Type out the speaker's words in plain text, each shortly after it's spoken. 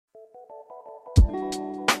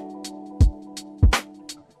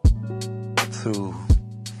through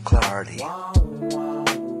clarity.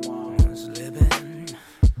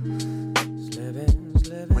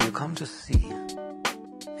 When you come to see,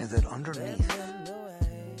 is that underneath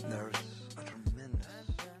there's a tremendous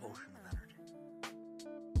ocean of energy.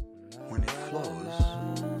 When it flows,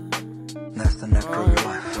 that's the nectar of your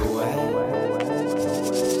life.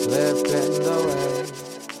 Slipping away,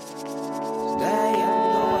 staying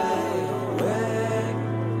away.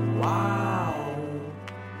 Wow.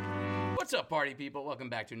 What's up, party people? Welcome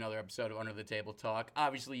back to another episode of Under the Table Talk.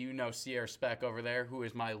 Obviously, you know Sierra Speck over there, who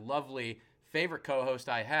is my lovely favorite co-host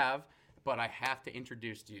I have, but I have to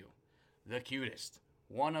introduce to you the cutest,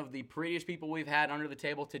 one of the prettiest people we've had under the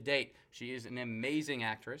table to date. She is an amazing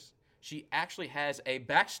actress. She actually has a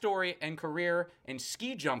backstory and career in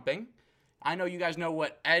ski jumping. I know you guys know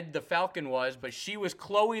what Ed the Falcon was, but she was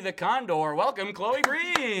Chloe the Condor. Welcome, Chloe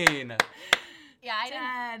Breen. Yeah,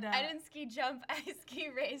 I didn't ski jump. I ski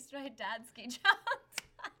raced. My dad ski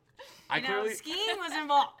jumped. Skiing was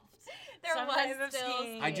involved. There Some was type of still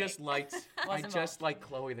skiing. I just liked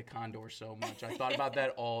Chloe the Condor so much. I thought about that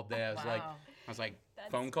all day. I was like,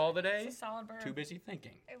 That's- phone call today? It's a solid bird. Too busy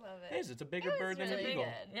thinking. I love it. It is. It's a bigger It was bird than really an eagle.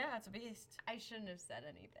 good. Yeah, it's a beast. I shouldn't have said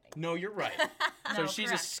anything. No, you're right. So No, she's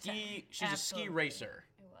correct. a ski Absolutely. racer.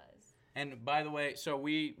 It was. And by the way, so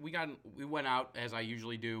we went out as I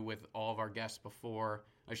usually do with all of our guests before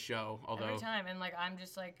a show. Although Every time, and I'm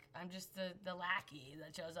just the lackey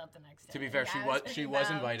that shows up the next day. to be fair, Yeah, she I was was she pretty was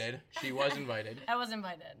bummed. invited. She was invited. I was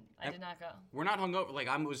invited. I did not go. We're not hungover. Like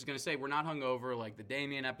I was gonna say, we're not hungover. Like the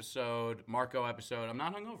Damien episode, Marco episode. I'm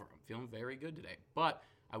not hungover. I'm feeling very good today. But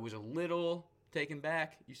I was a little taken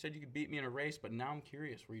back. You said you could beat me in a race, but now I'm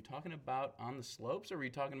curious. Were you talking about on the slopes, or were you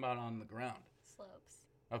talking about on the ground? Slopes.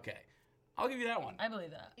 Okay, I'll give you that one. I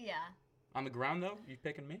believe that. Yeah. On the ground though, you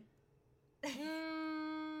picking me?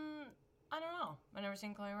 I don't know. I've never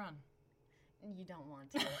seen Chloe run. You don't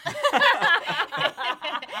want to.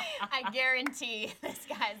 I guarantee this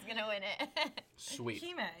guy's gonna win it. Sweet.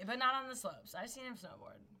 He may, but not on the slopes. I've seen him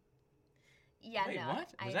snowboard. Yeah, Wait, no.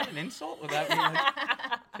 what? Was that an insult? Without me,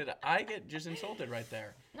 did I get just insulted right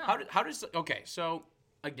there? No. How does? Okay, so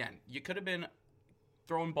again, you could have been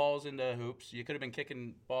throwing balls into hoops. You could have been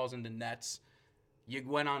kicking balls into nets. You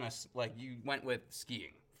went on you went with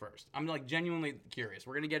skiing first. I'm genuinely curious.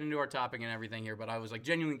 We're gonna get into our topic and everything here, but I was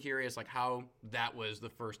genuinely curious how that was the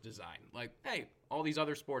first design. Hey, all these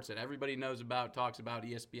other sports that everybody knows about, talks about,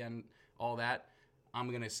 ESPN, all that. I'm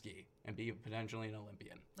gonna ski and be potentially an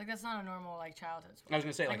Olympian. That's not a normal childhood sport. I was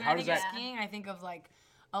gonna say when how I does think that? of skiing, I think of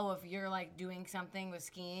if you're doing something with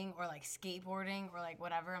skiing or skateboarding or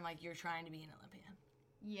whatever. I'm you're trying to be an Olympian.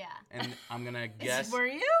 Yeah. And I'm gonna guess. Were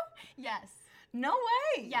you? Yes. No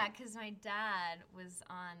way. Yeah, because my dad was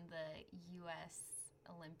on the U.S.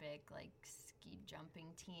 Olympic ski jumping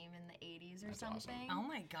team in the 80s or That's something. Oh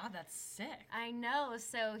my God, that's sick. I know.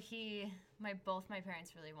 So both my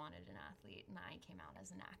parents really wanted an athlete, and I came out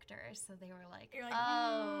as an actor. So they were like, You're like,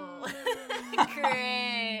 "Oh,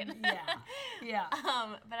 great." Yeah.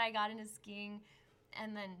 But I got into skiing,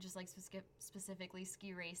 and then just specifically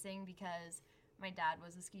ski racing because my dad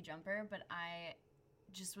was a ski jumper, but I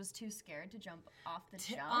just was too scared to jump off the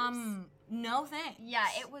jumps. No thanks. Yeah,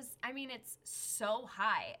 it was. I mean, it's so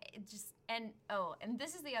high. It just and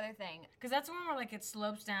this is the other thing. Because that's the one where it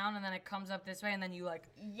slopes down and then it comes up this way and then you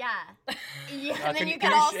Yeah, yeah. And then you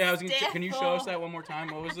can get all can you show us that one more time?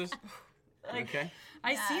 What was this? Okay.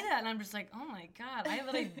 I see that and I'm just oh my God. I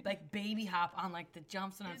have baby hop on the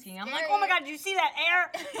jumps when I'm skiing. I'm scary. oh my God, did you see that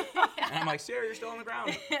air? And I'm Sarah, you're still on the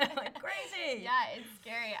ground. Crazy. Yeah, it's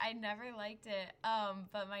scary. I never liked it.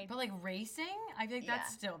 But racing, I feel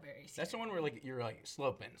that's still very scary. That's the one where you're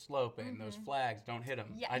sloping. Those flags, don't hit them.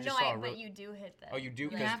 Yeah, I just saw but you do hit them. Oh, you do?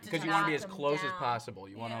 You have to Because you want to be as knock them close as down. possible.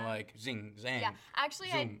 You want to zing, zang. Yeah, actually,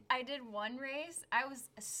 zoom. I did one race. I was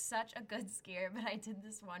such a good skier, but I did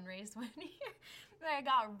this one race one year where I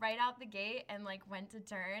got right out the gate and went to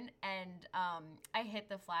turn, and I hit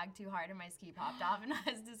the flag too hard and my ski popped off, and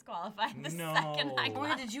I was disqualified the second I Oh,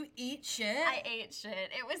 got. did you eat shit? I ate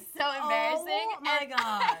shit. It was so embarrassing. Oh my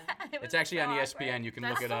God. It's actually on ESPN. You can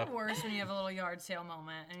That's look it up. the worst when you have a little yard sale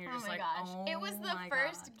moment and you're Oh just my gosh. oh it was the my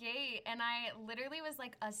first God. gate, and I literally was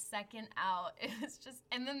a second out. It was just,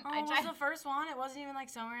 and then Oh, I was tried. the first one? It wasn't even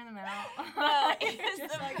somewhere in the middle. No, it was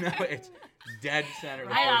Just the No, it's dead center.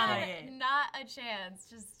 Right the on first it. one. Not a chance.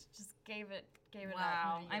 Just gave it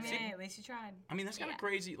Wow. up. I mean, at least you tried. I mean, that's kind of Yeah.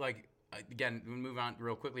 crazy. Again, we'll move on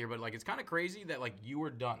real quickly here, but it's kind of crazy that you were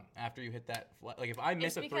done after you hit that. If I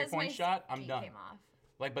miss It's a because 3-point my shot, I'm ski done. Came off.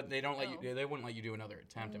 Like, but they don't let Oh. you. They wouldn't let you do another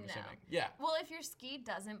attempt. I'm No. assuming. Yeah. Well, if your ski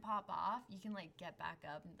doesn't pop off, you can like get back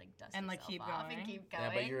up and like dust And, like, yourself keep off going. and keep going.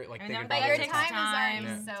 Yeah, but you're like And thinking then about But your it. takes time time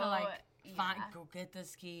is already so to like yeah. go get the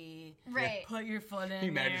ski, Right. put your foot in.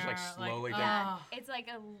 You imagine just, there, like, slowly Yeah, oh, it's like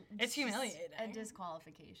It's just humiliating. a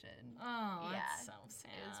disqualification. oh, Yeah, that's so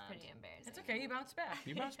sad. It was pretty embarrassing. It's okay, you bounced back.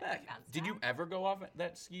 You bounced back. Bounced Did you back. ever go off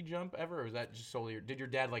that ski jump ever, or was that just solely? Did your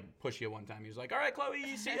dad like push you one time? He was like, "All right,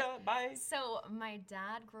 Chloe, see ya, bye." So my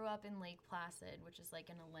dad grew up in Lake Placid, which is like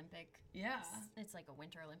an Olympic. Yeah. It's like a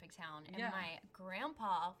winter Olympic town, and Yeah. my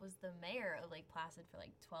grandpa was the mayor of Lake Placid for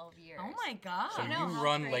like 12 years. Oh my god. So I know, you how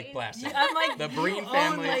run great. Lake Placid. Yeah, I'm like The you Breen own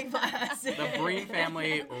family- Lake Placid. The Breen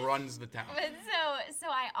family runs the town. But so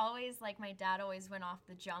I always like my dad always went off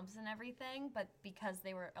the jumps and everything, but because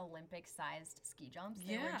they were Olympic-sized ski jumps,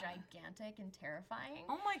 they were Yeah. gigantic and terrifying.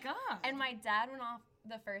 Oh my god. And my dad went off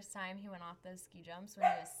the first time he went off those ski jumps when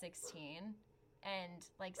he was 16, and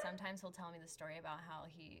like sometimes he'll tell me the story about how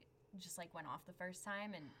he just like went off the first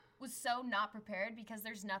time and was so not prepared because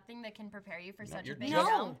there's nothing that can prepare you for such a You're big just,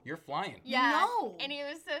 jump. you're flying. Yeah. No. And he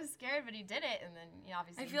was so scared, but he did it, and then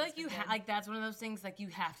obviously. I he feel like just you did. like that's one of those things like you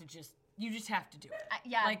have to just have to do it.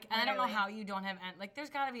 Yeah. Like I don't know literally. how you don't have like there's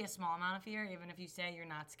got to be a small amount of fear even if you say you're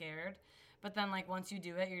not scared. But then like once you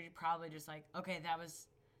do it, you're probably just like, okay, that was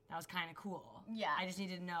kind of cool. Yeah. I just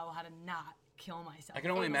need to know how to not kill myself. I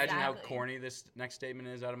can only imagine how Exactly. corny this next statement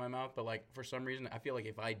is out of my mouth, but like for some reason, I feel like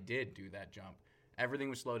if I did do that jump, everything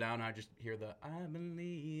would slow down. And I just hear the "I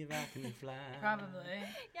believe I can fly." Probably.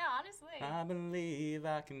 Yeah, honestly. I believe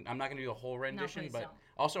I can. I'm not gonna do the whole rendition, please but don't.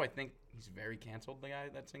 also I think he's very canceled. The guy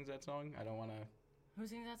that sings that song. I don't want to. Who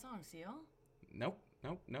sings that song? Seal? Nope.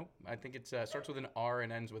 I think it starts with an R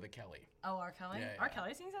and ends with a Kelly. Oh, R. Kelly. Yeah, R. yeah.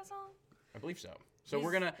 Kelly sings that song. I believe so. So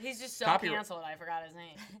we're gonna. He's just so copyright- canceled. I forgot his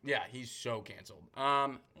name. Yeah, he's so canceled.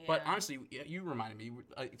 But Yeah. honestly, you reminded me.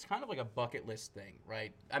 It's kind of like a bucket list thing,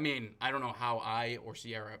 right? I mean, I don't know how I or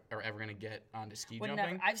Sierra are ever gonna get onto ski Would jumping.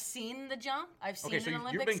 never. I've seen the jump. I've seen Okay, so an you've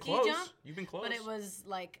Olympic been ski close. jump. You've been close. But it was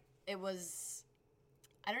like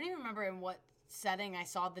I don't even remember in what setting I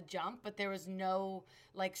saw the jump, but there was no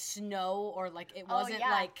like snow or like it wasn't oh,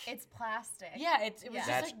 yeah. like It's plastic. yeah, it was Yeah. just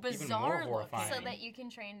That's like even bizarre more looking. horrifying. So that you can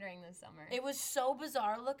train during the summer. It was so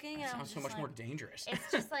bizarre looking. That and I was sounds so just much more like- dangerous.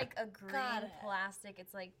 It's just like a green Got it. plastic.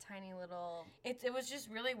 It's like tiny little. It was just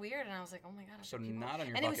really weird, and I was like, oh my god. So people- not on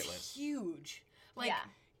your and bucket it was list. huge. Like Yeah.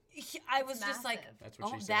 I was just like, massive. That's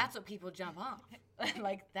what oh, she said. that's what people jump off.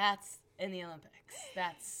 Like that's in the Olympics.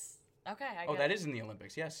 That's okay. I Oh, get that it. is in the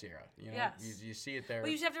Olympics. Yes, Sierra. You know, Yes. you see it there. Well,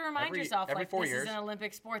 you just have to remind yourself, every like, 4 this years. is an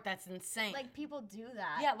Olympic sport. That's insane. Like people do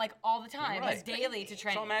that. yeah, like all the time. Right. It's daily to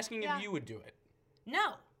train. So I'm asking Yeah. if you would do it.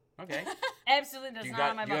 No, Okay. absolutely that's Do you not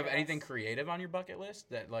on my do you have bucket anything list. creative on your bucket list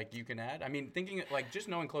that like you can add? I mean, thinking like just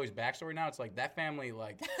knowing Chloe's backstory now, it's like that family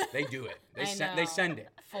like they do it. They I send know. it.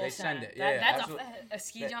 Full they send. send it. That- Yeah, that's absolutely. a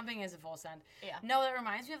ski That- jumping is a full send. Yeah. No, that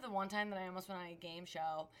reminds me of the one time that I almost went on a game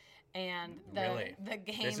show, and Really? the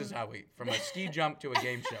game. This is how we from a ski jump to a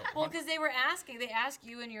game show. Well, because they ask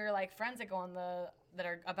you and your like friends that go on that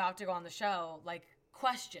are about to go on the show like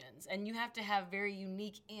questions, and you have to have very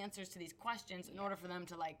unique answers to these questions in order for them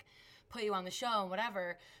to like put you on the show and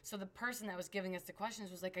whatever. So the person that was giving us the questions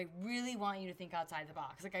was like, I really want you to think outside the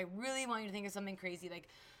box. Like I really want you to think of something crazy. Like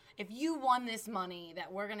if you won this money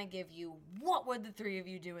that we're gonna give you, what would the three of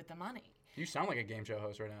you do with the money? You sound like a game show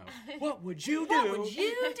host right now. What would you do? What would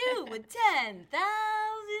you do with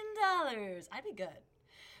 $10,000? I'd be good.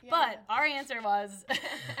 But our answer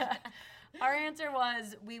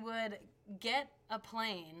was, we would get a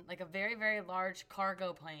plane, like a very, very large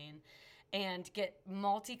cargo plane, and get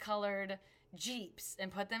multicolored Jeeps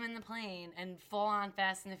and put them in the plane and full on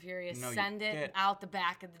Fast and the Furious, No, you send it get- out the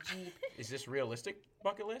back of the Jeep. Is this realistic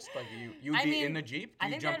bucket list? Like you'd I be mean, in the Jeep? I Do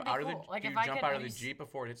you think jump that'd be out of the cool. Like, do if you I jump could- out have of the you s- Jeep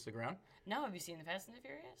before it hits the ground? No, have you seen the Fast and the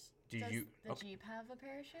Furious? Do Does you the okay. Jeep have a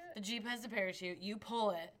parachute? The Jeep has the parachute. You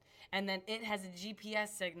pull it, and then it has a GPS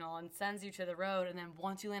signal and sends you to the road. And then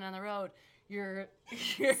once you land on the road, you're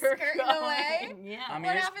Skirting going. away? Yeah. I mean,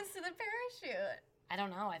 What it's- happens to the parachute? I don't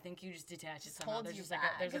know. I think you just detach it somehow. Holds There's you just like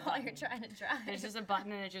back there's a while button. you're trying to drive. There's just a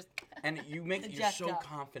button, and it just. And you're Eject so up.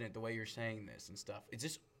 confident the way you're saying this and stuff. Is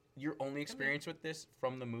this your only experience with this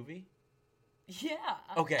from the movie? Yeah.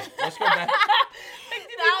 Okay, let's go back.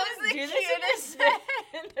 That was the Do this cutest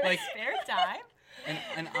in their Like- spare time.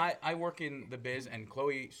 And I work in the biz, and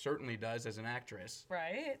Chloe certainly does as an actress.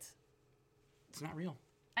 Right. It's not real.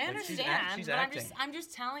 I Like, she's understand, she's but acting. I'm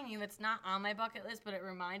just telling you it's not on my bucket list, but it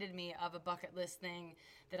reminded me of a bucket list thing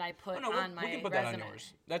that I put Oh, no, on my we can put resume. that on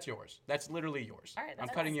yours. That's yours. That's literally yours. All right, I'm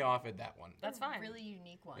that's cutting fine. you off at that one. That's fine. Really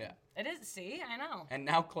unique one. Yeah. It is. See, I know. And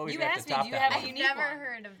now Chloe's You gonna have asked to me, top do you that have a one. I've unique never one.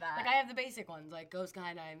 heard of that. Like I have the basic ones, like go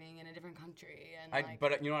skydiving in a different country, and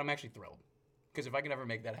But you know what? I'm actually thrilled. Because if I can ever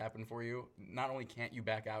make that happen for you, not only can't you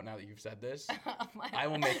back out now that you've said this, Oh my I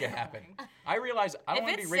will make it happen. God. I realize I don't If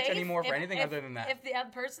want to be it's rich safe, anymore for if- anything if- other than that. If the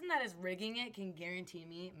person that is rigging it can guarantee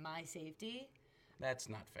me my safety, That's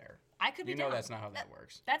not fair. I could be You know down. that's not how that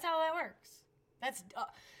works. That's how that works. That's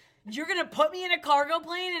you're gonna put me in a cargo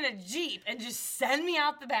plane in a Jeep and just send me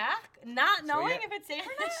out the back, not knowing yeah. if it's safe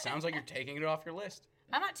or not. Sounds like you're taking it off your list.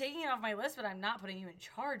 I'm not taking it off my list, but I'm not putting you in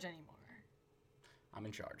charge anymore. I'm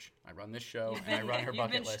in charge. I run this show and I run her You've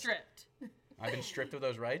bucket been list. stripped. I've been stripped of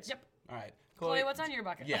those rights? Yep. All right. Chloe, what's on your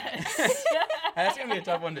bucket Yeah. list? That's going to be a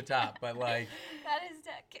tough one to top, but like, That is.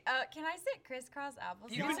 Can I sit crisscross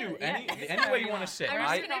applesauce? you can do Yeah, any you can any sit way you wherever want you to sit. I'm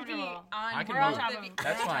I- just gonna be comfortable. on. I can We're on move. top of That's we're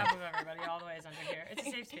on fine. top of everybody, all the ways under here. It's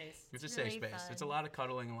a safe space. It's a It's safe really space. fun. It's a lot of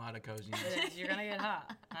cuddling, a lot of coziness. It is. You're gonna get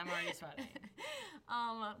hot. I'm already sweating.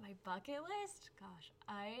 My bucket list. Gosh,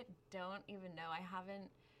 I don't even know. I haven't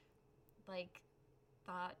like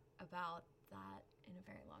thought about that in a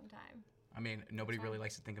very long time. I mean, nobody really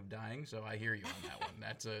likes to think of dying, so I hear you on that one.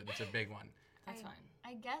 That's a big one. That's I- fine.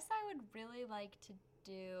 I guess I would really like to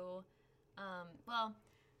do. Well,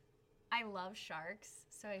 I love sharks,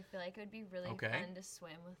 so I feel like it would be really Okay. fun to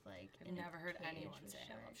swim with like. I've in a never heard cage anyone with say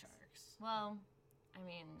I love sharks. Well, I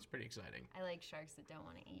mean, It's pretty exciting. I like sharks that don't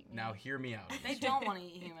want to eat me. Now, hear me out. They don't want to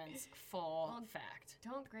eat humans. Full Well, fact.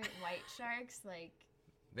 Don't great white sharks like?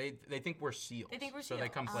 They think we're seals. They think we're So they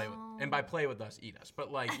come seals. play with, and by play with us, eat us.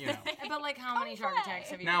 But like, you know. But like, how many shark attacks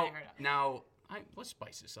have you now, really heard of? now, let's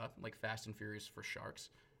spice this up. Like Fast and Furious for sharks.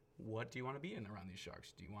 What do you want to be in around these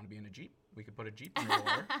sharks? Do you want to be in a Jeep? We could put a Jeep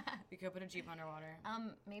underwater. We could put a Jeep underwater.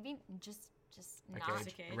 Maybe just A not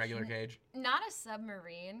cage, cage. a regular cage. not a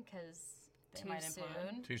submarine because They too might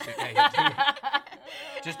implode. soon. Too soon. Hey,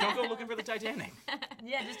 just don't go looking for the Titanic.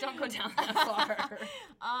 Yeah, just don't go down that far.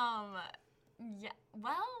 Yeah.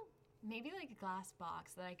 Well, maybe like a glass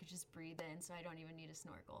box that I could just breathe in, so I don't even need a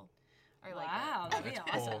snorkel. Or like Wow, that'd be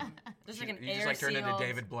That's awesome. cool. Just like an You air just like turn into sealed-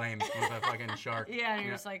 David Blaine with a fucking shark. Yeah, and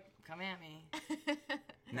you're just like, come at me.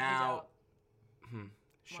 Now,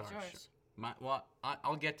 What's sharks. yours?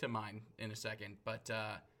 I'll get to mine in a second, but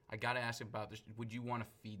I gotta ask about this. Would you want to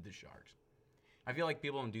feed the sharks? I feel like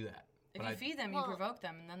people don't do that. If but you I- feed them, Well- you provoke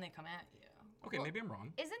them, and then they come at you. Okay, maybe I'm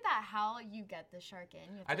wrong. Isn't that how you get the shark in?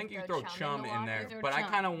 You have to, I think like, you throw chum the in water? there. They're But I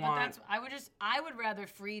chum. kinda But want- I would rather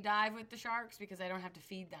free dive with the sharks because I don't have to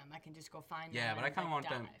feed them. I can just go find them. Yeah, but I and, kinda like, want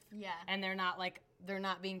them- dive. Yeah. And they're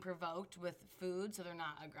not being provoked with food, so they're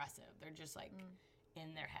not aggressive. They're just like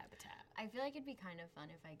in their habitat. I feel like it'd be kind of fun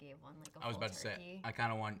if I gave one like a I was full about to say, turkey. I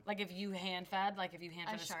kind of want. Like if you hand fed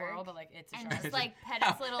a squirrel, shark? but like it's a And shark. just like pet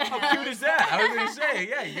its little How nose. cute is that? I was gonna say,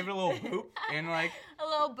 yeah, you give it a little boop and like. A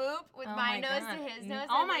little boop with Oh my my nose God. to his nose.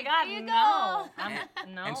 Oh and my like, God, here you no. go.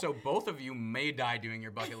 No. And so both of you may die doing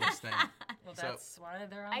your bucket list thing. Well, so- that's why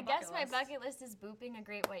they're on I the guess bucket my list. bucket list is booping a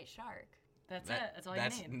great white shark. That's it. That's all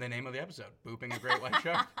That's you need. the name of the episode. Booping a great white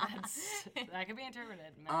shark. That could be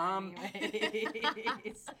interpreted. Many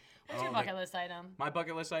ways. What's your Oh, bucket list item? My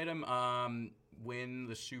bucket list item: win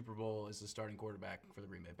the Super Bowl as the starting quarterback for the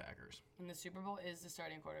Green Bay Packers. And the Super Bowl is the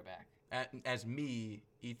starting quarterback. As me,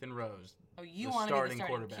 Ethan Rose. Oh, you the want to be the starting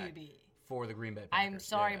starting quarterback QB. for the Green Bay Packers. I'm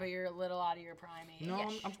sorry, Yeah. but you're a little out of your prime age. No,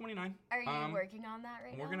 Yeah. I'm 29. Are you working on that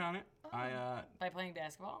right I'm now? working on it. By playing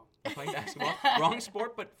basketball? I'm playing basketball. Wrong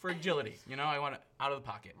sport, but for agility. You know, I want it out of the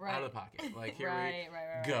pocket. Right. Out of the pocket. Like, here Right.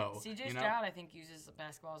 we go. CJ you know? Stroud, I think, uses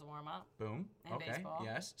basketball as a warm up. Boom. And Okay. baseball.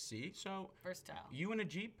 Yes. See? So, Versatile. you in a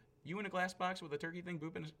Jeep, you in a glass box with a turkey thing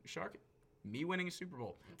booping a shark, me winning a Super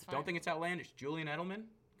Bowl. It's fine. Don't think it's outlandish. Julian Edelman,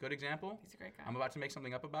 good example. He's a great guy. I'm about to make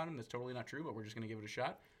something up about him that's totally not true, but we're just going to give it a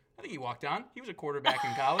shot. I think he walked on. He was a quarterback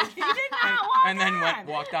in college. He did not walk and then on.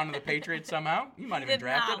 walked on to the Patriots somehow. He might have been Did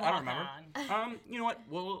not drafted. I don't walk remember. You know what?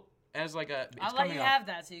 Well, as like a, it's I'll let coming you up. have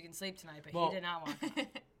that so you can sleep tonight, but Well- he did not walk on.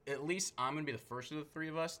 At least I'm going to be the first of the three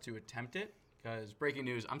of us to attempt it. Because breaking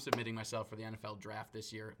news, I'm submitting myself for the NFL draft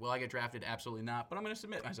this year. Will I get drafted? Absolutely not. But I'm going to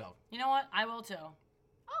submit myself. You know what? I will too.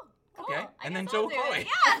 Oh, cool. Okay. I And then guess so I'll will do Chloe. it.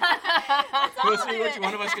 Yeah. We'll I'll see do which it.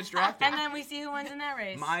 one of us gets drafted. And then we see who wins in that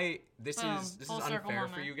race. This Boom. is Full circle unfair for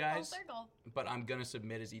moment. you Full guys. circle. But I'm gonna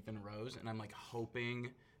submit as Ethan Rose, and I'm like hoping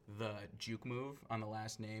the juke move on the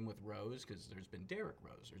last name with Rose, because there's been Derrick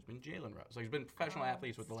Rose, there's been Jalen Rose, like there's been professional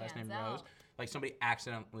athletes with the last name stands Rose. out. Like somebody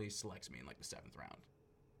accidentally selects me in like the 7th round.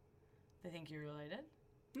 They think you're related?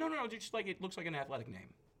 No, just like it looks like an athletic name.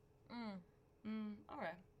 All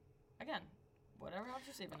right. Again, whatever helps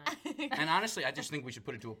you sleep at night. And honestly, I just think we should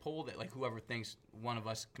put it to a poll that like whoever thinks one of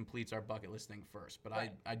us completes our bucket list thing first. But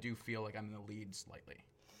Right. I do feel like I'm in the lead slightly.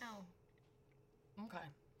 Oh. Okay.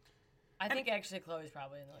 I think actually Chloe's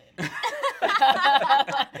probably in the lead.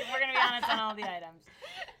 If we're gonna be honest on all the items.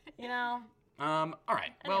 You know? All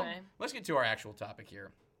right. Well, Anyway. let's get to our actual topic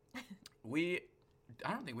here.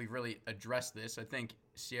 I don't think we've really addressed this. I think,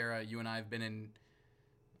 Sierra, you and I have been in,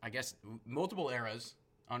 I guess, multiple eras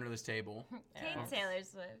under this table. Kate Taylor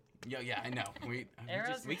Swift. Yeah, I know.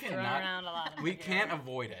 Arrows We thrown cannot. around a lot. We can't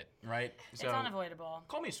avoid it, right? It's unavoidable.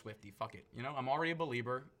 Call me a Swiftie. Fuck it. You know, I'm already a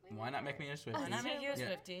believer. Why not make me a Swiftie? Why not make you a Yeah.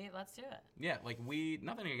 Swiftie? Let's do it. Yeah, like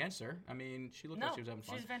nothing against her. I mean, she looked No, like she was having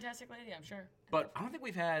fun. she's a fantastic lady, I'm sure. But I don't think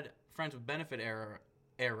we've had friends with benefit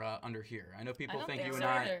era under here. I know people don't think think you so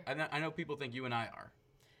and either. I know people think you and I are.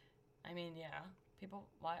 I mean, yeah. People,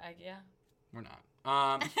 yeah. We're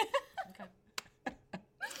not. Okay.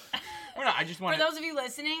 We're not. I just want For those of you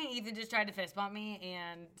listening, Ethan just tried to fist bump me,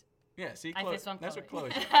 and Yeah, see, I Chloe, fist bumped that's what Chloe.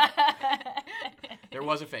 Chloe said. There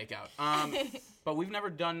was a fake out. But we've never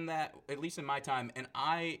done that, at least in my time. And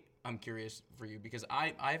I'm curious for you because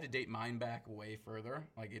I have to date mine back way further.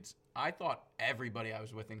 Like I thought everybody I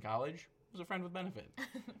was with in college was a friend with benefit.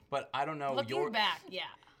 But I don't know. Looking back, yeah.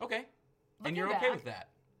 Okay. And Looking you're okay back. with that.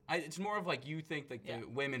 It's more of like you think that the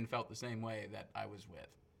women felt the same way that I was with.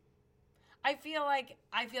 I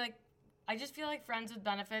just feel like friends with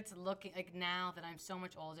benefits. Looking like now that I'm so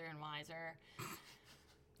much older and wiser.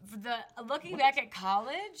 Looking back at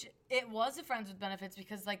college, it was a friends with benefits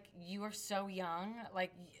because like you were so young.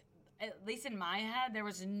 Like at least in my head, there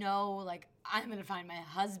was no like I'm gonna find my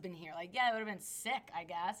husband here. Like yeah, it would have been sick, I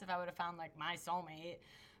guess, if I would have found like my soulmate.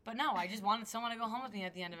 But no, I just wanted someone to go home with me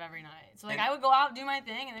at the end of every night. So like I would go out and do my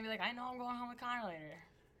thing, and they'd be like, I know I'm going home with Connor later.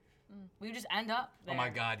 We would just end up there. Oh my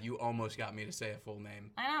God, you almost got me to say a full name.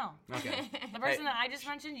 I know. Okay. The person that I just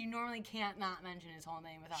mentioned, you normally can't not mention his whole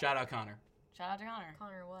name without. Shout out Connor. Shout out to Connor.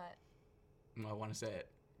 Connor what? I want to say it.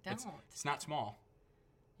 Don't. It's not small.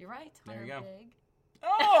 You're right. There you Connor go. Big.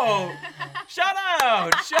 Oh! Shout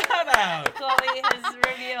out! Shout out! Chloe has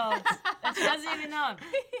revealed that she doesn't even know him.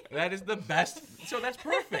 That is the best. So that's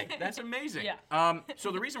perfect. That's amazing. Yeah.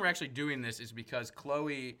 So the reason we're actually doing this is because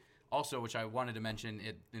Chloe, also, which I wanted to mention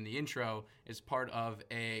it in the intro, is part of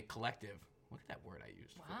a collective. Look at that word I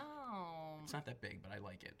used. Wow. It's not that big, but I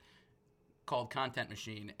like it. Called Content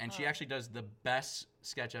Machine, and she actually does the best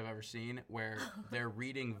sketch I've ever seen, where they're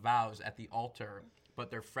reading vows at the altar, but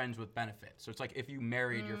they're friends with benefit. So it's like if you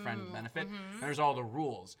married your friend with benefit, and there's all the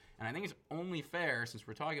rules. And I think it's only fair, since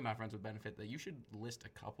we're talking about friends with benefit, that you should list a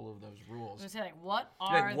couple of those I rules. was gonna say, like, what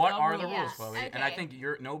Like, are the rules? rules, Chloe? And I Okay.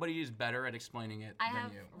 think nobody is better at explaining it I than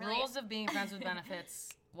have you. really- Rules of being friends with benefits.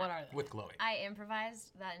 What are they? With Chloe. I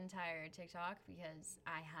improvised that entire TikTok because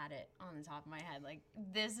I had it on the top of my head. Like,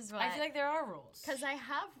 this is what I feel like there are rules. because I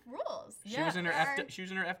have rules. She was in her there are- she was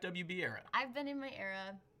in her FWB era. I've been in my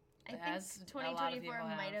era. I As think a lot of 2024 people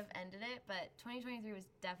might have. have ended it, but 2023 was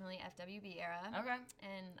definitely FWB era, Okay.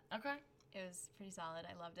 and Okay. it was pretty solid.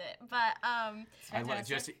 I loved it. But I love Fantastic.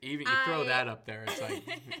 just even you throw that up there. It's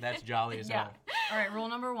like that's jolly as Yeah. hell. All right. Rule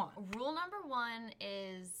number one. rule number one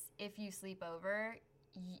is if you sleep over,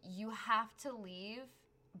 you have to leave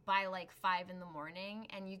by like 5 in the morning,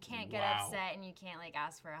 and you can't get Wow. upset and you can't like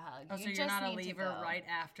ask for a hug. Oh, you so you're just not a need to leaver go. right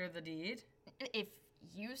after the deed? If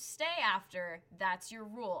you stay after, that's your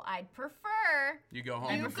rule. I'd prefer You go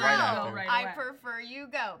home you right go. after. Right I away. prefer you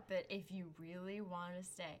go. But if you really want to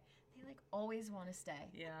stay, they like always want to stay.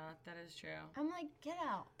 Yeah, that is true. I'm like, get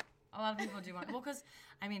out. A lot of people do want. Well, because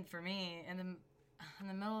I mean, for me, in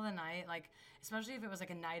the middle of the night, like especially if it was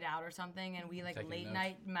like a night out or something, and we like Taking late notes.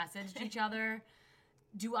 night messaged each other.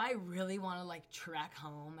 Do I really want to like trek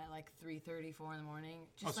home at like 3:30, 4 in the morning?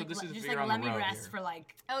 Just so like, this is just if you're like on let the me road rest here. for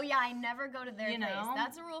like Oh yeah, I never go to their You place. know?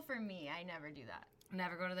 That's a rule for me. I never do that.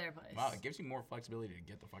 never go to their place. Wow, it gives you more flexibility to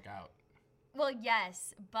get the fuck out. Well,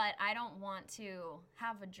 yes, but I don't want to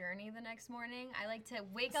have a journey the next morning. I like to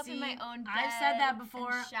wake up in my See, own bed. I've said that and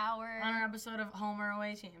before shower. on an episode of Homer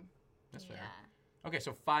Away Team. That's fair. Yeah, Okay,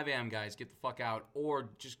 so 5 a.m. guys, get the fuck out, or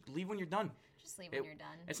just leave when you're done. just leave when you're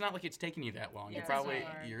done. It's not like it's taking you that long. Yeah, You probably it's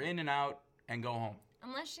not hard. you're in and out and go home.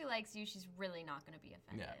 Unless she likes you, she's really not going to be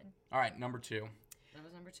offended. All right, number 2. That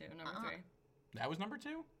was number 2. Number 3. That was number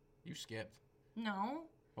 2. You skipped. No,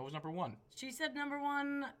 What was number 1? she said number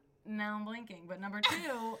 1. Now I'm blinking, but number 2.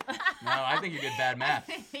 No, I think you did bad math.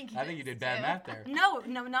 I think I think you did bad math there. No,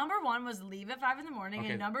 number 1 was leave at 5 in the morning,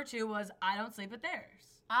 Okay. and number 2 was I don't sleep at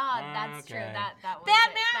theirs. That's Okay. true. That was Bad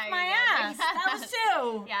it. math, There my you go. ass. That was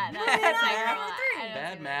 2. Yeah, Moving that's on, like number I 3. don't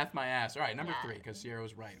Bad do math, my ass. All right, number Yeah. 3, because Sierra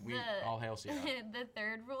was right. We The- all hail Sierra. The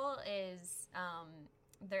third rule is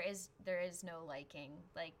there is no liking.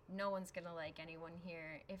 Like no one's gonna like anyone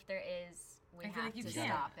here. If there is, we I feel have like you to can't.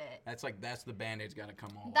 stop it. That's the Band-Aid's got to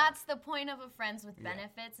come all That's the point of a friends with Yeah.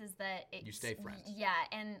 benefits is that it's, You stay friends. Yeah,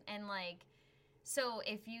 and like, so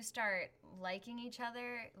if you start liking each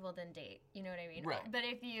other, well then date. You know what I mean? Right. But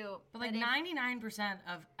if you, But like if- 99%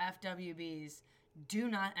 of FWBs do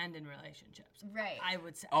not end in relationships. right. I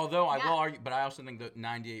would say. Although I Yeah. will argue, but I also think that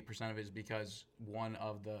 98% of it is because one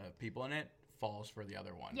of the people in it falls for the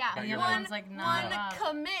other one. Yeah, But the you're other right. one's like, one nah.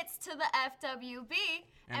 commits to the FWB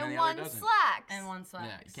And then and the other one doesn't. slacks. And one slacks.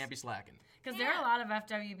 Yeah, you can't be slacking. Because there are a Yeah. lot of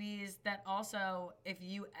FWBs that also, if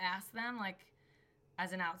you ask them, like,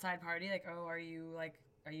 as an outside party, like, oh, are you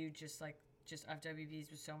just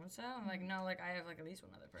FWBs with so-and-so? I'm like, no, like, I have, like, at least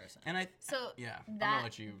one other person. And So yeah, I'm that gonna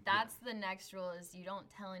let you. that's the next rule is you don't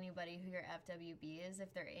tell anybody who your FWB is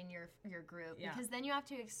if they're in your group Yeah. because then you have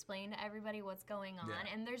to explain to everybody what's going on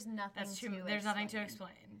Yeah. and there's nothing That's to true. There's nothing to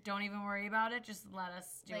explain. Don't even worry about it. Just let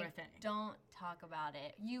us do Like, our thing. don't talk about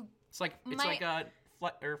it. It's like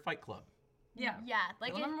a Fight Club. Yeah.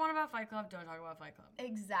 Like Rule number 1 about Fight Club, don't talk about Fight Club.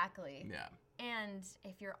 exactly. Yeah. And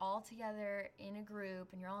if you're all together in a group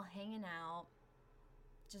and you're all hanging out,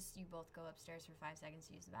 just you both go upstairs for 5 seconds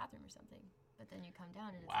to use the bathroom or something. But then you come down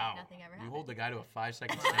and it's Wow. like nothing ever You happened. hold the guy to a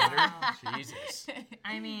 5-second standard. Wow. Jesus.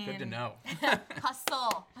 I mean, Good to know.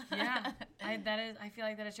 Hustle. Yeah. I feel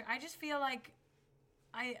like that is true. I just feel like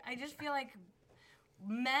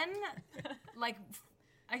men, like,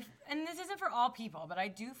 and this isn't for all people, but I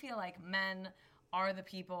do feel like men are the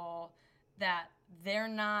people that they're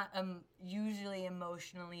not usually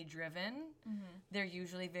emotionally driven. They're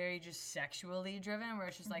usually very just sexually driven, where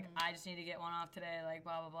it's just like, I just need to get one off today, like,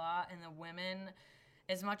 blah, blah, blah. And the women,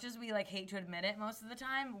 as much as we, like, hate to admit it most of the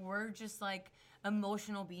time, we're just, like,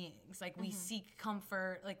 emotional beings. Like, we seek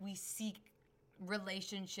comfort, like, we seek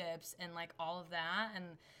relationships and, like, all of that. And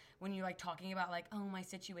when you're, like, talking about, like, oh, my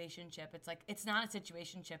situationship, it's like, it's not a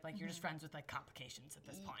situationship. Like, you're just friends with, like, complications at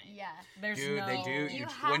this point. Yeah. There's Dude, no... they do. You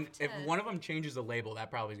have If to- one of them changes the label, that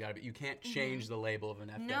probably's got to be. You can't change the label of an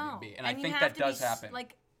FWB, No. and I you think have that to does be happen.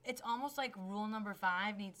 Like, it's almost like rule number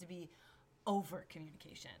 5 needs to be over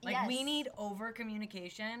communication. Like, Yes. we need over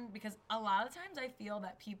communication because a lot of times I feel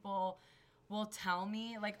that people will tell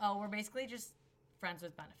me, like, oh, we're basically just friends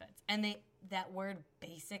with benefits. And that word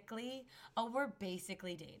basically, oh, we're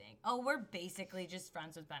basically dating. Oh, we're basically just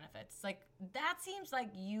friends with benefits. Like, that seems like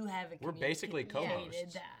you haven't We're basically communicated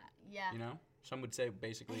co-hosts. that. Yeah. You know, some would say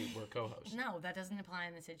basically we're co-hosts. No, that doesn't apply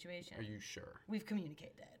in the situation. Are you sure? We've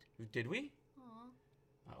communicated. Did we? Aw.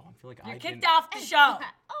 Oh, I feel like You're I kicked didn't. off the show.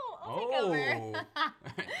 Oh, I'll take over.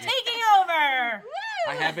 Taking over.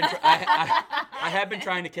 I have been. I have been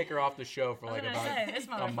trying to kick her off the show for I was like gonna about say, this a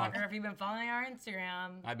month. motherfucker, if you've been following our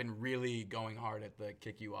Instagram, I've been really going hard at the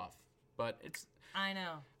kick you off, but it's. I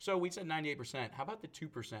know. So we said 98%. How about the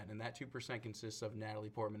 2%? And that 2% consists of Natalie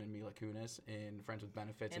Portman and Mila Kunis in Friends with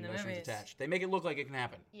Benefits In and the No Strings movies. Attached. They make it look like it can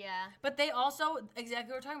happen. Yeah. But they also,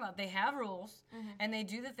 exactly what we're talking about, they have rules, and they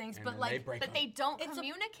do the things, And but then like, they break But them. they don't It's a-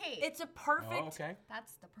 communicate. it's a perfect, Oh, okay.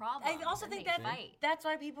 That's the problem. I also Then think they that fight. that's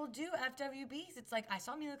why people do FWBs. It's like, I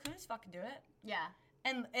saw Mila Kunis fucking do it. Yeah.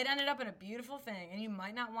 And it ended up in a beautiful thing, and you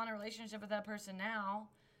might not want a relationship with that person now,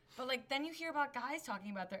 but like then you hear about guys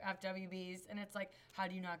talking about their FWBs, and it's like, how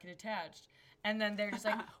do you not get attached? And then they're just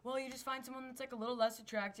like, well, you just find someone that's like a little less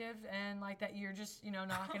attractive, and like that you're just, you know,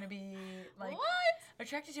 not gonna be like What?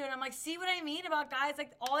 attracted to. And I'm like, see what I mean about guys?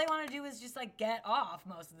 Like all they want to do is just like get off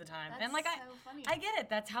most of the time. That's and like so funny. I get it.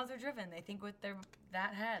 That's how they're driven. They think with their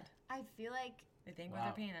that head. I feel like They think Wow.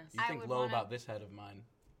 with their penis. You I think would low wanna- about this head of mine.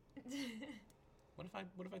 What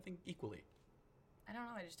if I think equally? I don't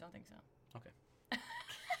know. I just don't think so. Okay.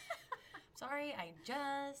 Sorry, I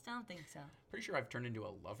just don't think so. Pretty sure I've turned into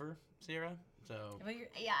a lover, Sierra. So But you're,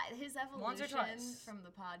 yeah, his Once or evolution twice. from the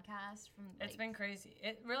podcast from it's like, been crazy.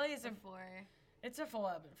 It really is before. it's a full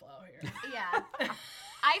ebb and flow here. Yeah.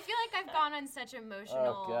 I feel like I've gone on such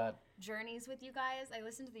emotional God. journeys with you guys. I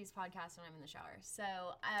listen to these podcasts when I'm in the shower. So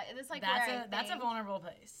it's like That's a vulnerable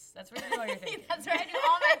place. That's where you do all your thinking. That's where I do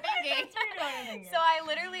all my thinking. That's where you do all your thinking. So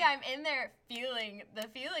I'm in there feeling the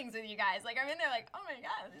feelings with you guys. Like I'm in there like, oh my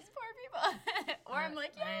god, these poor people. Or I'm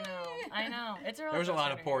like, I yay. know. It's a roller there was a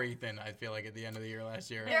lot of coaster poor here. Ethan. I feel like at the end of the year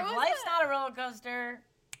last year. There If was life's not a roller coaster,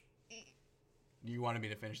 You wanted me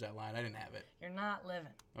to finish that line. I didn't have it. you're not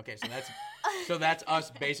living. Okay, so that's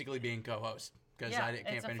us basically being co-hosts because Yeah, I can't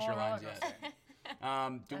it's a finish full your lines roller yet. coaster.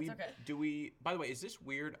 okay. Do we? By the way, is this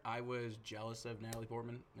weird? I was jealous of Natalie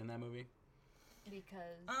Portman in that movie,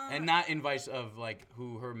 Because and not in vice of like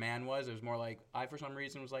who her man was. It was more like I, for some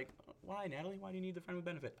reason, was like, why, Natalie? Why do you need the friend with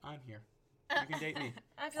benefit? I'm here. You can date me.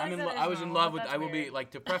 I feel like that is I was in normal, love but with. that's I will be weird.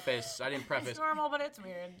 like to preface. I didn't preface. It's normal, but it's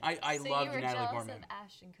weird. I so loved you were Natalie jealous Portman. of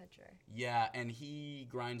Ashton Kutcher. Yeah, and he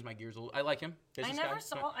grinds my gears a little. I like him. I Business never guy.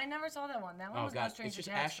 saw. I never saw that one. That one Oh, was God. No It's Strings just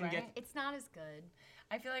Attached, Ashton right? gets- It's not as good.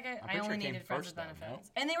 I feel like I pretty only sure it came needed Friends first, with though,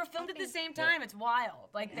 Benefits, and they were filmed at the same time. Yeah. It's wild.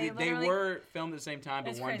 Like They literally were filmed at the same time, but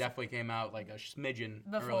It's one crazy. definitely came out like a smidgen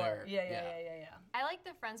before. earlier. Yeah. I like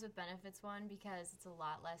the Friends with Benefits one because it's a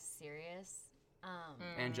lot less serious.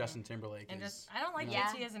 And Justin Timberlake And is. just I don't like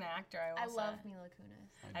Yeah. JT as an actor. I I will love say. Mila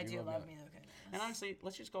Kunis. I do love Mila. Mila Kunis. And honestly,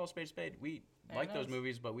 let's just call a spade a spade. We There like it those is.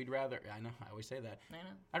 movies, but we'd rather. I know, I always say that. I know.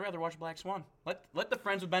 I'd rather watch Black Swan. Let the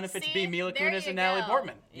Friends with Benefits See? be Mila There Kunis you and Natalie go.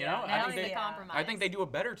 Portman. You Yeah, know, Natalie, That's the yeah. compromise. I think they do a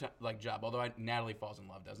better job. Although Natalie falls in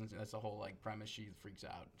love, doesn't? That's the whole like premise. She freaks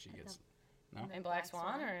out. She gets. No. In Black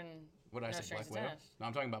Swan or in What did I No say? Strings Black Widow. Attached? No,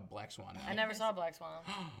 I'm talking about Black Swan. Now. I never saw Black Swan.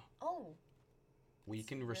 Oh, We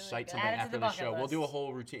can really recite good. something Add it to after the the show. bucket We'll do a list.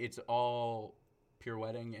 whole routine. It's all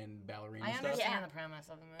pirouetting and ballerina I stuff. understand Yeah. the premise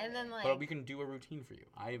of the movie. and then like But we can do a routine for you.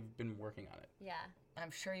 I've been working on it. yeah,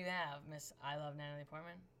 I'm sure you have, Miss I Love Natalie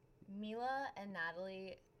Portman. Mila and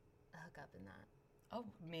Natalie hook up in that. Oh,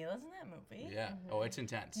 Mila's in that movie? Yeah. Oh, it's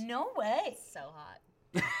intense. No way. So hot.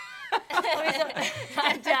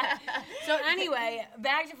 I'm dead. So anyway,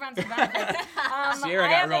 back to Friends with Benefits. Sierra I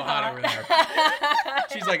got have real a hot thought. over there.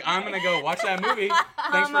 She's like, I'm gonna go watch that movie.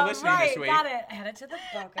 Thanks for listening right, this week. got it. Add it to the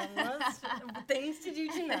bucket list. Things to do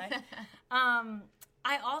tonight.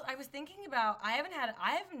 I was thinking about I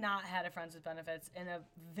have not had a Friends with Benefits in a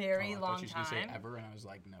very Oh, I long thought she was gonna time. say ever, and I was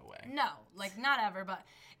like, no way. No, like not ever, but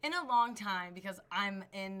in a long time because I'm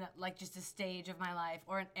in like just a stage of my life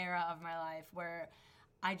or an era of my life where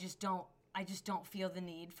I just don't feel the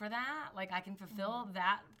need for that. Like I can fulfill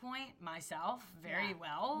that point myself very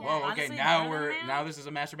well. Whoa, okay, honestly, now better than that. now this is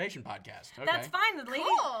a masturbation podcast. Okay. That's fine. The ladies,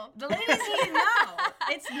 Cool. the ladies need to know.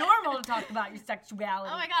 It's normal to talk about your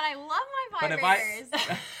sexuality. Oh my god, I love my But if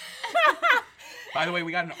vibrators. By the way,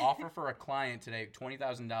 we got an offer for a client today,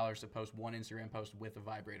 $20,000 to post one Instagram post with a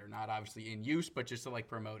vibrator, not obviously in use, but just to like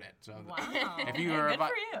promote it. So Wow. if you are Good for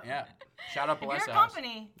you. yeah, shout out If Balessa you're a House.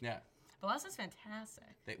 company, Yeah, Balessa's fantastic.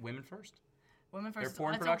 Women first. Women Their first.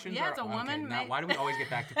 porn It's productions yeah, are it's a okay, woman now, made. why do we always get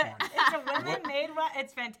back to porn? It's a women made.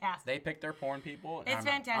 It's fantastic. They pick their porn people. and It's I'm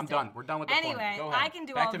fantastic. done. We're done with the porn. Anyway, Go ahead. I can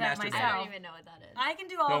do back all to that masturbating. I myself. don't even know what that is. I can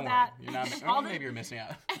do all Don't of that. worry. You're not, all maybe the, you're missing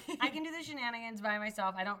out. I can do the shenanigans by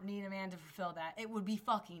myself. I don't need a man to fulfill that. It would be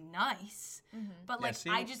fucking nice. But like, see?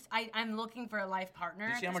 I'm looking for a life partner.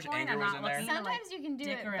 Do you see at how this much point. anger I'm was not in there? looking to, like, Sometimes you can do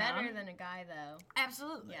dick it around. better than a guy, though.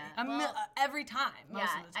 Absolutely. Yeah. Well, every time. Most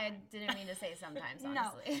Yeah, of the time. I didn't mean to say sometimes, No.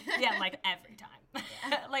 honestly. Yeah, like every time.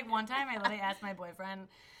 Like one time I literally asked my boyfriend,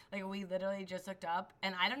 like we literally just hooked up,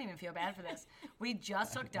 and I don't even feel bad for this. We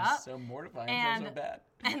just hooked up, It's so mortifying. I and- feel so bad.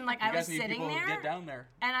 and like You I was guys need sitting people who there, get down there.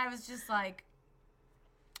 and I was just like,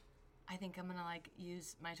 I think I'm gonna like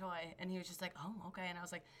use my toy, and he was just like, oh, okay, and I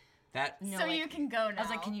was like, That no, so like, you can go now. I was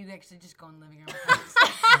like, can you actually just go in the living room?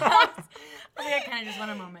 I think I kind of just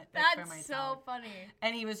want a moment for That's myself. so funny.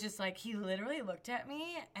 And he was just like, he literally looked at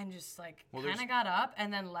me and just like Well, kind there's- of got up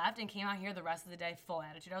and then left and came out here the rest of the day full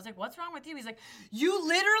attitude. I was like, what's wrong with you? He's like, you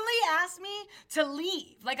literally asked me to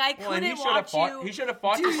leave. Like I well, and couldn't he should have watch fought. you. He should have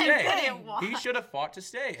fought to do stay. your thing. He should have fought to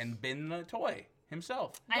stay and been the toy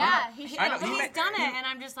himself. Yeah, know. he should I know, have. But he he's ma- done he- it, and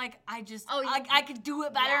I'm just like, Oh, you- I could do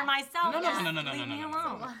it better Yeah. myself. No, Just no. leave me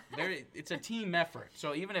alone. There, it's a team effort.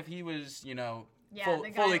 So even if he was, Yeah, full, the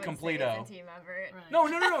guy fully would say completo. it's a team effort. Right. No.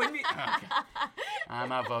 Okay.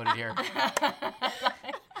 I'm outvoted here.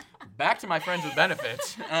 Back to my friends with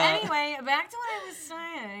benefits. Anyway, back to what I was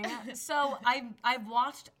saying. So I've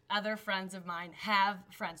watched other friends of mine have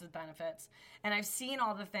friends with benefits, and I've seen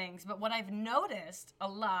all the things. But what I've noticed a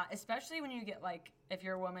lot, especially when you get like, if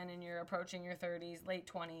you're a woman and you're approaching your 30s, late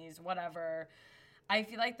 20s, whatever, I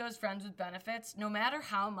feel like those friends with benefits, no matter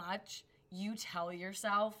how much you tell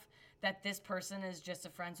yourself that this person is just a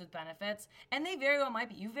friends with benefits, and they very well might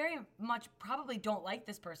be. You very much probably don't like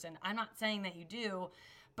this person. I'm not saying that you do,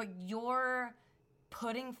 but you're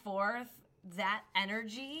putting forth that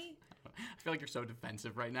energy. I feel like you're so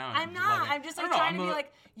defensive right now. and I'm just not. loving it. I'm just I like don't know, trying to I'm be a-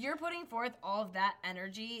 like, you're putting forth all of that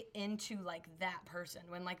energy into like that person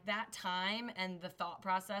when like that time and the thought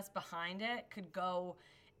process behind it could go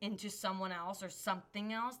into someone else or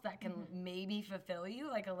something else that can maybe fulfill you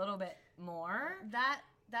like a little bit more.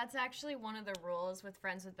 That's actually one of the rules with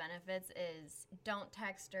friends with benefits is don't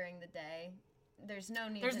text during the day. there's no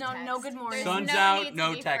need There's to no text. good morning. There's Sun's no out, need to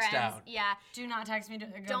no be text friends. out. Yeah. Do not text me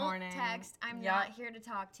good Don't morning. text. I'm Yep. not here to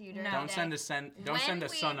talk to you during Don't the send day. don't send a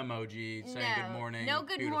When sun we- emoji saying No. good morning. No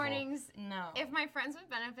good beautiful. mornings. No. If my friends with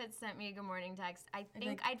benefits sent me a good morning text, I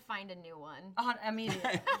think I'd find a new one.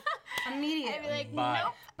 Immediately. Immediately. I'd be like, Bye.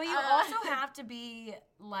 nope. But you also have to be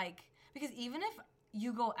like, because even if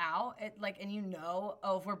you go out, and you know,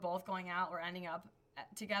 if we're both going out, we're ending up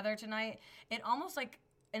together tonight, it almost like,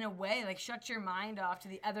 in a way, like shuts your mind off to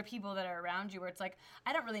the other people that are around you, where it's like,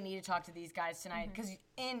 I don't really need to talk to these guys tonight, because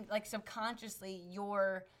in like subconsciously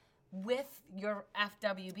you're with your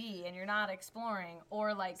FWB and you're not exploring,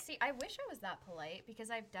 or like. See, I wish I was that polite because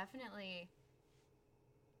I've definitely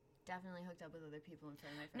hooked up with other people in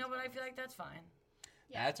front of my friends. No, but I feel like that's fine.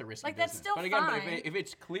 Yeah. That's a risky Like, business. that's still but again, fine. But if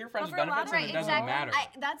it's clear friends But with for a lot benefits, of then it people- doesn't matter.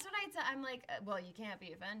 That's what I'm like, well, you can't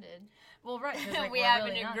be offended. Well, right. 'cause, like, we we're have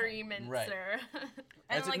really an not. agreement, Right. sir. And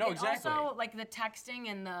That's it. like, No, it exactly. Also, like the texting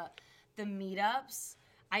and the meetups,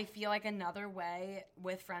 I feel like another way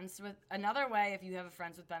if you have a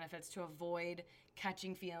friends with benefits to avoid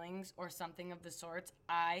catching feelings or something of the sorts,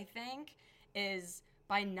 I think, is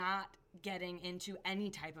by not getting into any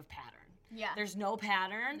type of pattern. Yeah. There's no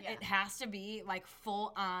pattern. Yeah. It has to be like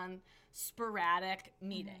full on sporadic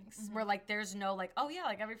meetings where like there's no like, oh yeah,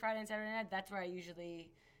 like every Friday and Saturday night, that's where I usually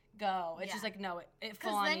go. It's just like, no, it full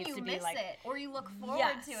Because on then needs you to be miss like, it, or you look forward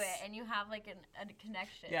Yes. to it, and you have like a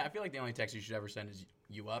connection. Yeah, I feel like the only text you should ever send is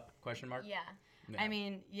 "you up?" ? Yeah. Yeah. I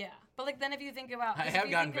mean, yeah. But like then if you think about, I 'cause if have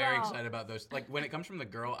you gotten think very about- excited about those. Like when it comes from the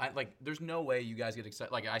girl, there's no way you guys get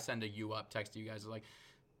excited. Like I send a "you up" text to you guys, like,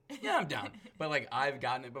 yeah, I'm down. But like I've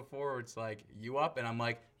gotten it before, where it's like "you up," and I'm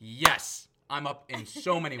like, yes, I'm up in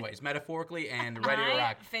so many ways, metaphorically and ready to My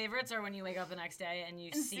rock. favorites are when you wake up the next day and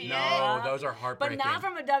you see No, it. those are But heartbreaking. not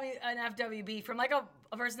from an FWB, from like a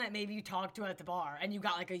person that maybe you talked to at the bar and you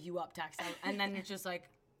got like a you up text, and then it's just like,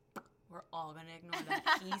 we're all gonna ignore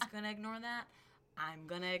that. He's gonna ignore that. I'm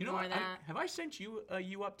gonna You know ignore what? that. Have I sent you a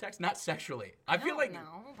 "you up" text? Not sexually. I feel like no,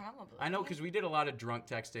 probably. I know because we did a lot of drunk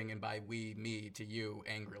texting, and by we, me to you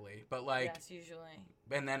angrily. But like, Yes, usually.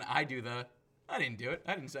 and then I do I didn't do it.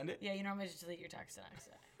 I didn't send it. Yeah, you normally just delete your text the next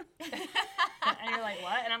day. And you're like,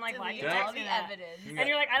 what? And I'm like, why do you Delete Did I- all text me the that? evidence. And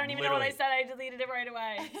you're like, I don't even know what I Literally. said. I deleted it right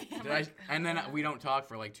away. Did I? And then we don't talk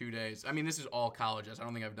for like 2 days. I mean, this is all colleges. I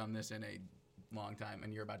don't think I've done this in a long time,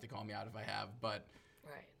 and you're about to call me out if I have. But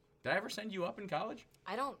Right. did I ever send you up in college?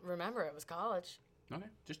 I don't remember. It was college. Okay,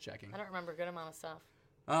 just checking. I don't remember a good amount of stuff.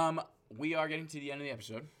 We are getting to the end of the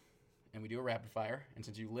episode, and we do a rapid fire. And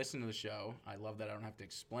since you listen to the show, I love that I don't have to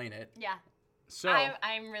explain it. Yeah. So,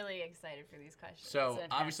 I'm really excited for these questions. so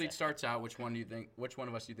Fantastic. obviously it starts out. Which one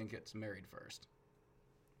of us do you think gets married first?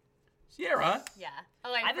 Sierra. Yeah.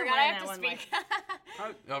 Oh, I I've been forgot I wearing have to that one,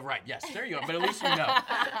 speak. Oh, right. Yes. There you go. But at least you know.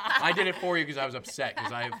 I did it for you because I was upset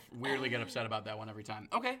because I weirdly get upset about that one every time.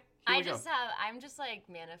 Okay. Here we go. I'm just like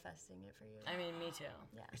manifesting it for you. I mean, me too.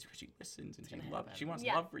 It's because she listens and gonna she happen. wants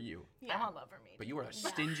Yeah. love for you. Yeah. I want love for me. But you are a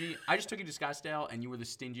stingy. I just took you to Scottsdale and you were the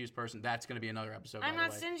stingiest person. That's going to be another episode. I'm by the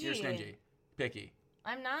not way. stingy. You're stingy. Picky.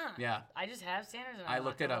 I'm not. Yeah. I just have standards. And I I'm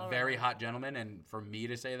looked not at a gonna very lower hot gentleman, and for me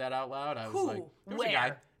to say that out loud, I was Who? like, there was a guy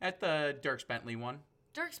Where? at the Dirks Bentley one. them.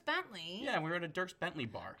 Dirks Bentley. Yeah, we were at a Dirks Bentley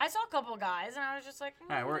bar. I saw a couple guys, and I was just like,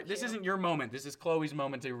 All right, this isn't your moment. This is Chloe's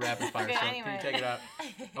moment to rapid fire. Okay, So anyway. can you take it out?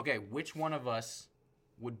 Okay, which one of us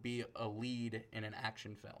would be a lead in an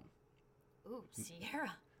action film? Ooh,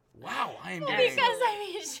 Sierra. Wow, I am Because getting. I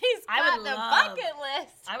mean, she's I got would the love- bucket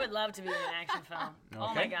list. I would love to be in an action film.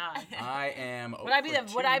 Oh my Okay. god. I am. Would I be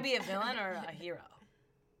a villain or a hero?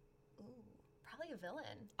 Ooh, probably a villain.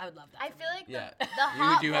 I would love that. I for feel me. like Yeah. the You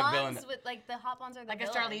hot do have blondes villain- with like the hot blondes are the like a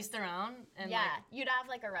villains. Charlize Theron, and Yeah, you'd have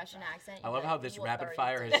like a Russian accent. I You'd love be how like, this "What rapid are you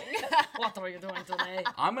fire is. doing?" what are you doing today?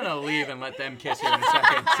 I'm gonna leave and let them kiss you in a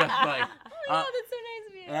second. So like, Oh, that's so nice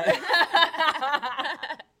of you.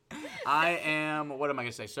 I am. What am I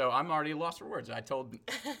gonna say? So I'm already lost for words. I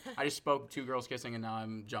just spoke two girls kissing, and now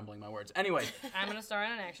I'm jumbling my words. Anyway, I'm gonna star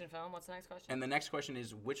in an action film. What's the next question? and the next question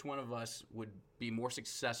is, which one of us would be more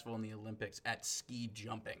successful in the Olympics at ski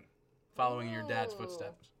jumping, following in your dad's Ooh.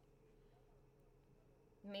 footsteps?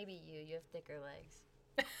 Maybe you. You have thicker legs.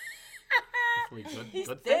 Hopefully good, He's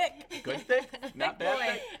good thick. Good thick, not bad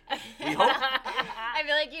boy. thick. We hope. I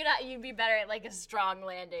feel like you'd be better at like a strong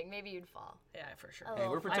landing. Maybe you'd fall. Yeah, for sure. Oh. Hey,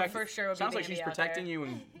 we're I protecting. for sure would be Sounds like Bambi she's out protecting there. you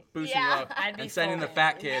and boosting Yeah. you up I'd be and sending the full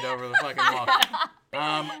fat Bambi. kid over the fucking wall.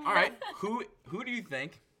 All right, who do you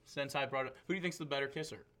think? Since I brought it, who do you think's the better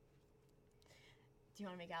kisser? Do you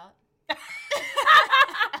want to make out?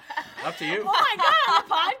 Up to you. Oh my god, on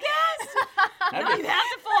the podcast? That'd No, be- you have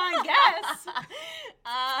to full on guess.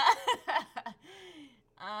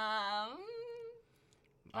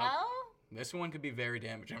 Well, This one could be very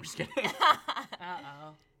damaging. I'm just kidding.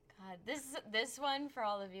 Uh-oh. God, this one for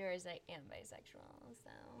all the viewers, I am bisexual, so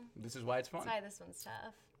This is why it's fun. that's why this one's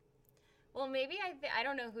tough. Well, maybe I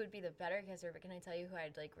don't know who would be the better kisser, but can I tell you who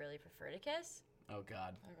I'd like really prefer to kiss? Oh,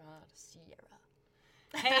 God. Oh, God. Sierra.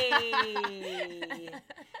 Hey.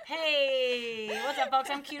 Hey. What's up, folks?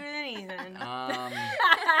 I'm cuter than Ethan.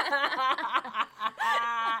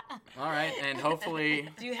 All right, and hopefully...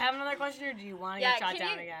 Do you have another question, or do you want to Yeah, get shot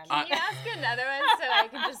down again? Can you ask another one so I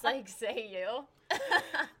can just like say you?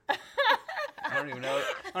 I don't even know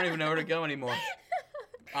where to go anymore.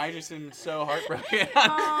 I just am so heartbroken.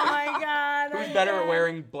 Oh, my God. Who's better at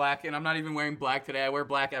wearing black? And I'm not even wearing black today. I wear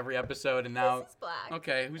black every episode, and now... This is black.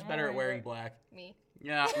 Okay, who's better at wearing black? Me.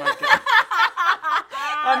 Yeah, my God.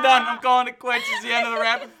 I'm done. I'm calling it quits. It's the end of the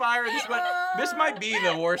rapid fire. This might be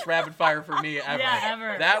the worst rapid fire for me ever. Yeah,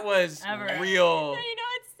 ever. That was Ever. real. You know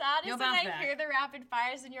what's sad You'll is when bounce I back. hear the rapid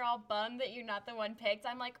fires and you're all bummed that you're not the one picked.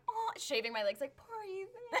 I'm like, oh, shaving my legs, like poor Ethan.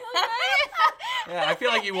 Yeah, I feel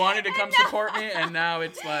like you wanted to come support me, and now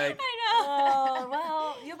it's like, I know. Oh,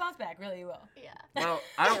 well, you'll bounce back. Really, you will. Yeah. well,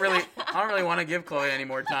 I don't really want to give Chloe any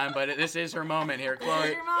more time, but this is her moment here, Chloe.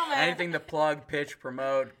 is your moment. Anything to plug, pitch,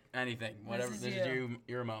 promote, anything, whatever. is This is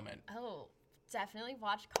your moment. Oh, definitely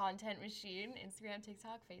watch Content Machine, Instagram,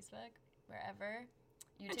 TikTok, Facebook, wherever.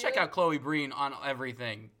 And check out Chloe Breen on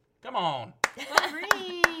everything. Come on.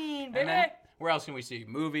 Green, And baby. then, where else can we see?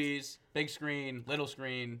 Movies, big screen, little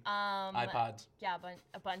screen, iPods. Yeah,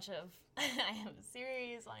 a bunch of. I have a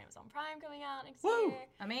series on Amazon Prime coming out next Woo! year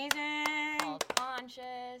Amazing. called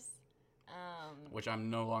Conscious. Which I'm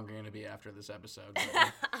no longer going to be after this episode.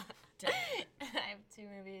 I have 2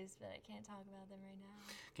 movies, but I can't talk about them right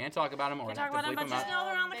now. Can't talk about them or Can't have talk to about them, bleep but them just out.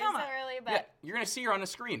 know they're on the They're come so up. early, but Yeah, you're going to see her on the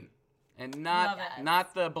screen. And Love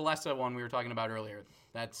not the Balesa one we were talking about earlier.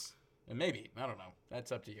 That's, maybe, I don't know.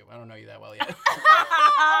 That's up to you. I don't know you that well yet. oh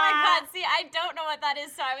my God! See, I don't know what that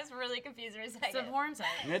is, so I was really confused for a second. It's a porn site.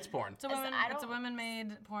 It's porn. It's a Listen, it's a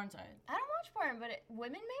women-made porn site. I don't watch porn, but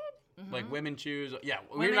women made. Like women choose. Yeah,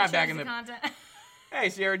 we're Women not back choose in the. content. Hey,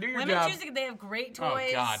 Sierra, do your Women job. choose. They have great Oh,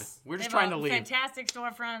 toys. God. We're They just have trying a to leave. Fantastic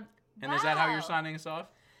storefront. And is that how you're Wow. signing us off?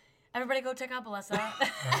 Everybody go check out Balesa.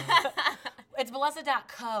 It's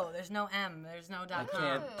Balesa.co. There's no M. There's no .com.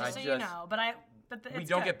 can't- I Just so you know. But We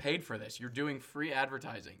don't get paid for this. You're doing free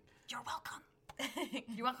advertising. You're welcome.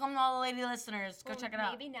 You're welcome to all the lady listeners. Go check it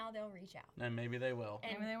out. Maybe now they'll reach out, And maybe they will.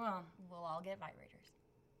 and Maybe they will. we'll all get vibrators.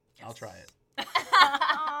 I'll try it.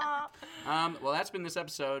 Well, that's been this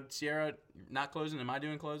episode. Sierra, not closing. Am I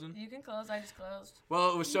doing closing? You can close. I just closed.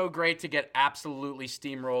 Well, it was so great to get absolutely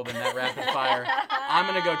steamrolled in that rapid fire. I'm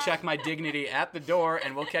going to go check my dignity at the door,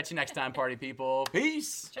 and we'll catch you next time, party people.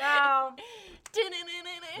 Peace. Ciao.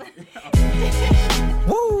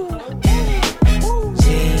 Woo!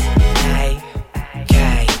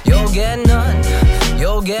 G-A-K. You'll get none.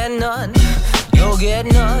 You'll get none. You'll get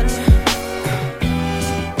none.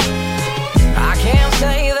 I can't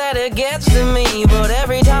say that it gets to me, but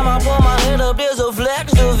every time I pull my head up, there's a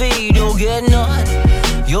flex to feed. You'll get none.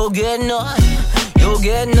 You'll get none. You'll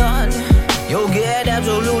get none. You'll get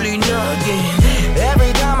absolutely nothing.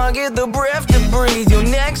 Every time I get the breath to breathe, you're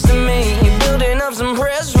next to me, building up some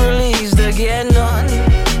press release to get none.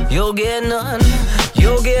 You'll get none.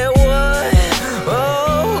 You'll get what?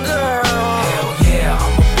 Oh, girl. Hell yeah,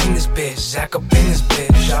 I'm up in this bitch, Zach up in this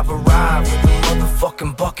bitch. I've arrived with a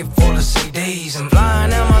motherfucking bucket full of CDs. I'm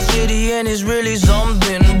flying out my city and it's really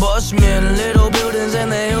something. Busmen, little buildings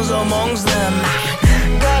and the hills amongst them.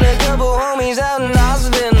 Got a couple homies out in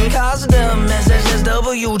Austin, cost them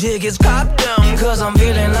SSSW tickets, cop them. Cause I'm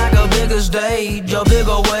feeling like a bigger stage, a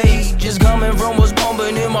bigger weight just coming from what's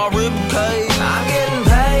pumping in my ribcage. I'm getting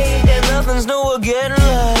paid and nothing's new or getting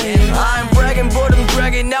laid. I ain't bragging, but I'm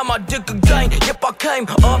dragging out my dick again. Yep, I came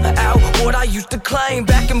up out what I used to claim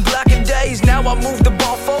back in blacker days. Now I move the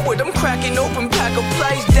ball forward, I'm cracking open pack of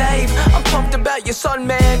plays. Dave, I'm pumped about your son,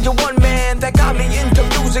 man. You're one man that got me into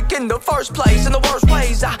music in the first place. In the worst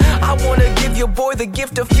ways, I wanna give your boy the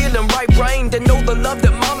gift of feeling right-brained and know the love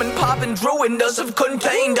that mom and pop and Drew and us have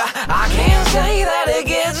contained. I can't say that it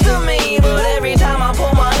gets to me, but every time I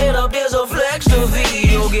pull my head up, there's a flex to feed.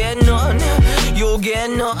 You'll get none. You'll get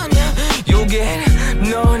none. You'll get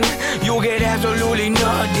none. You'll get absolutely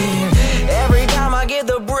nothing. Every time I get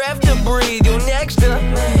the breath to breathe, you're next to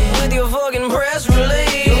me with your fucking press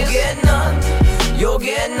release. You'll get none. You'll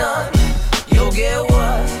get none. You'll get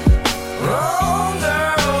what? Oh,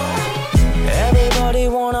 girl. Everybody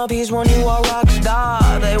want a piece when you are rock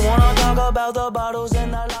star. They wanna talk about the bottles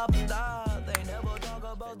and the lobster. They never talk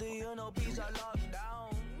about the inner peace I locked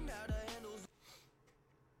down. How the handles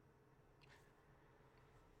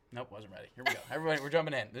Nope, wasn't ready. Here we go. Everybody, we're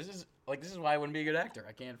jumping in. This is why I wouldn't be a good actor.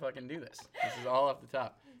 I can't fucking do this. This is all off the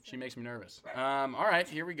top. She makes me nervous. All right,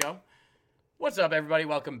 here we go. What's up, everybody?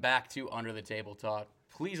 Welcome back to Under the Table Talk.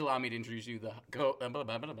 Please allow me to introduce you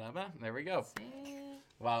there we go.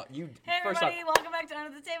 Wow, you. Hey first everybody, off, welcome back to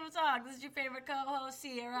Under the Table Talk. This is your favorite co-host,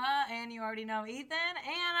 Sierra, and you already know Ethan,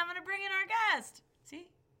 and I'm going to bring in our guest. See?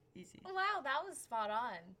 Easy. Wow, that was spot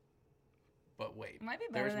on. but wait, It might be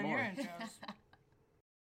better there's than more. your intros.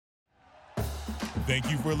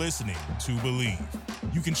 Thank you for listening to Believe.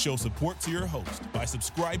 You can show support to your host by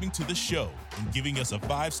subscribing to the show and giving us a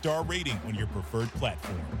 5-star rating on your preferred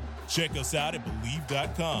platform. Check us out at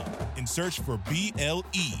Believe.com and search for BLEAV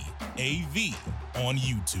on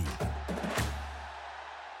YouTube.